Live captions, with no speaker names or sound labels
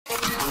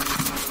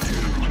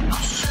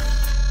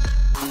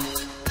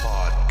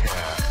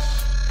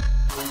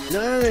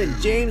none other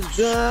than James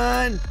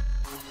Gunn,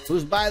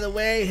 who's, by the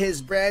way,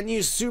 his brand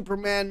new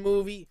Superman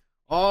movie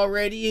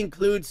already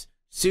includes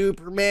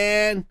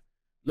Superman,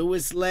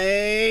 Lois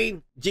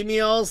Lane, Jimmy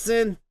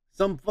Olsen,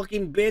 some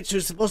fucking bitch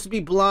who's supposed to be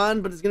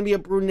blonde but is gonna be a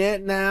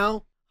brunette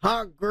now.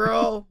 Hot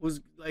girl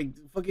who's like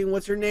fucking,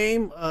 what's her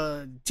name?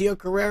 Tia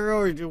Carrero,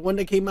 or the one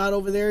that came out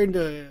over there in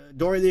the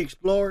Dora the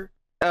Explorer.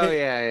 Oh,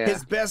 yeah.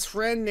 His best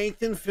friend,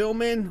 Nathan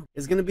Fillion,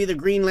 is going to be the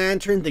Green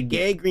Lantern, the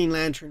gay Green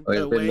Lantern, by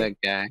the way. That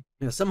guy.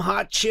 You know, some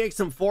hot chick,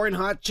 some foreign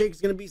hot chick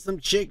is going to be some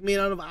chick made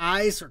out of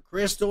ice or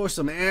crystal or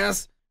some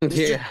ass.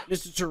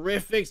 Mr.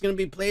 Terrific is going to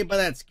be played by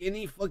that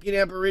skinny fucking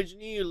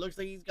Aborigine who looks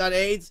like he's got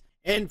AIDS.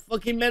 And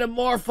fucking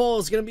Metamorpho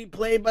is going to be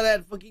played by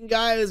that fucking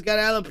guy who's got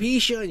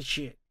alopecia and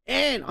shit.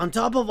 And on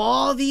top of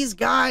all these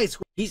guys,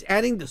 he's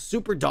adding the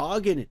super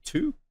dog in it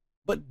too.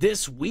 But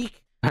this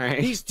week,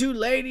 these two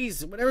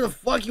ladies, whatever the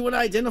fuck you want to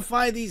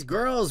identify these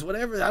girls,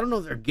 whatever, I don't know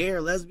if they're gay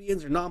or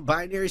lesbians or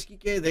non-binary,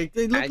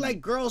 they look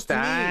like girls to me.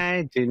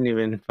 I didn't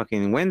even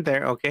fucking went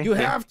there. Okay. You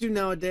have to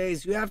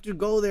nowadays. You have to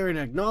go there and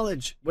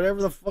acknowledge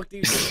whatever the fuck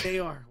they think they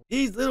are.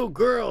 These little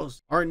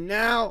girls are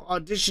now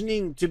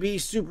auditioning to be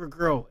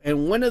Supergirl,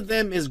 and one of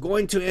them is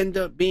going to end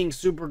up being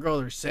Supergirl.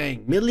 They're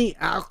saying Millie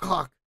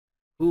Alcock,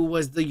 who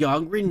was the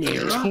young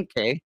Rhaenyra.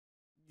 Okay.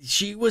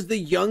 She was the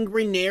young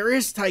Rhaenyra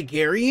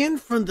Targaryen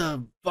from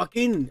the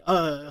fucking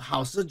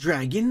House of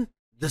Dragon,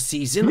 the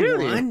season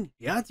 1.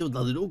 Yeah, the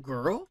little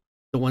girl,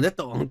 the one that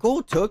the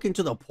uncle took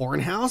into the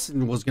porn house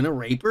and was gonna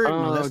rape her and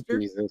molest her.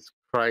 Jesus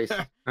Christ!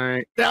 All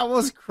right, that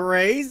was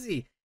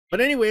crazy. But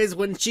anyways,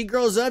 when she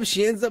grows up,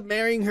 she ends up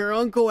marrying her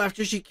uncle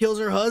after she kills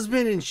her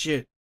husband and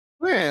shit.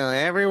 Well,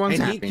 everyone's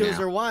happy and he kills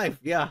her wife.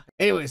 Yeah.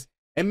 Anyways,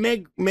 and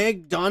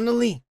Meg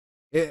Donnelly.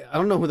 I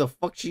don't know who the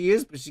fuck she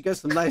is, but she got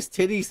some nice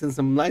titties and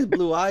some nice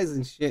blue eyes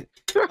and shit.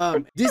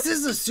 This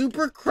is a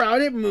super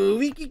crowded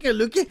movie.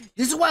 Look at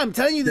this is why I'm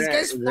telling you, this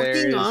guy's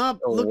fucking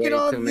up. Look at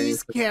all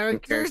these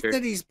characters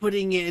that he's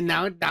putting in.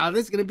 Now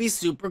there's gonna be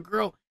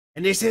Supergirl,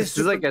 and they say this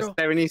is like a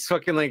 70s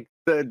fucking like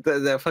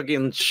the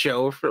fucking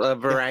show for a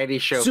variety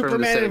show.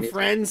 Superman from and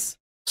Friends,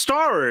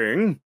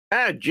 starring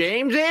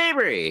James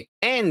Avery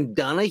and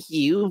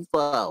Donahue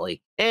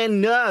Foley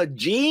and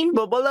Gene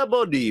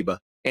Bobolabodiba.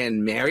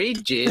 And Mary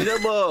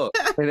Ginabo.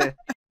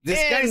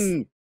 This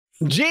guy's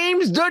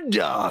James the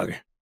dog.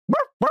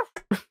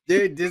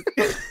 Dude,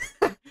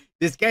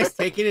 this guy's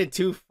taking it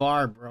too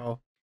far,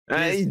 bro.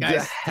 This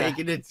guy's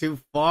taking it too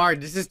far.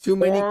 This is too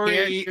many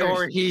characters.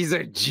 Or he's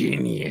a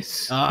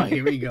genius. Oh,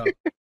 here we go.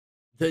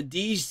 The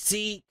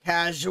DC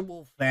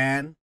casual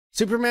fan.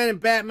 Superman and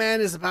Batman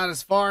is about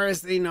as far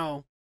as they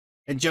know.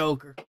 And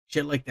Joker.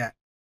 Shit like that.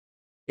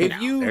 If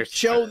you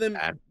show them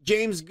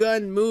James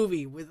Gunn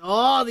movie with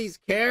all these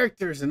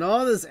characters and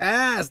all this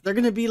ass, they're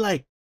gonna be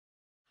like,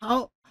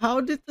 how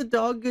did the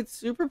dog get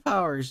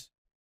superpowers?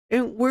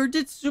 And where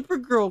did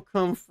Supergirl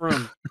come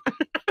from?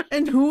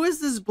 And who is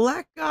this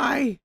black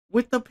guy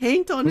with the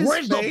paint on his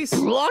face? Where's the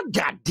blood,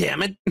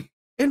 goddammit?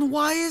 And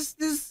why is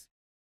this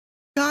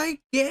guy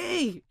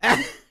gay?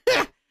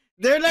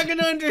 They're not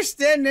gonna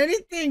understand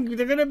anything.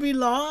 They're gonna be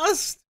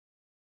lost.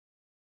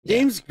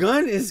 James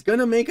Gunn is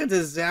gonna make a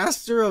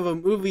disaster of a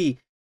movie,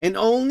 and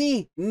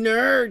only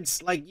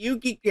nerds like you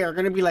geeky are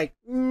gonna be like,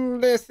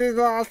 this is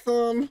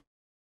awesome.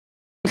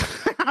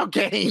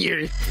 Okay,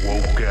 you're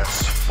woke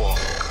as fuck.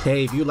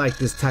 Hey, if you like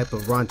this type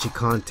of raunchy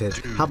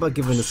content, how about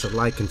giving us a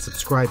like and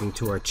subscribing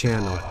to our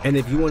channel? And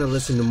if you want to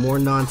listen to more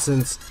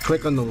nonsense,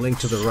 click on the link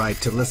to the right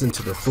to listen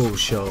to the full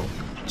show.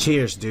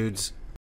 Cheers, dudes.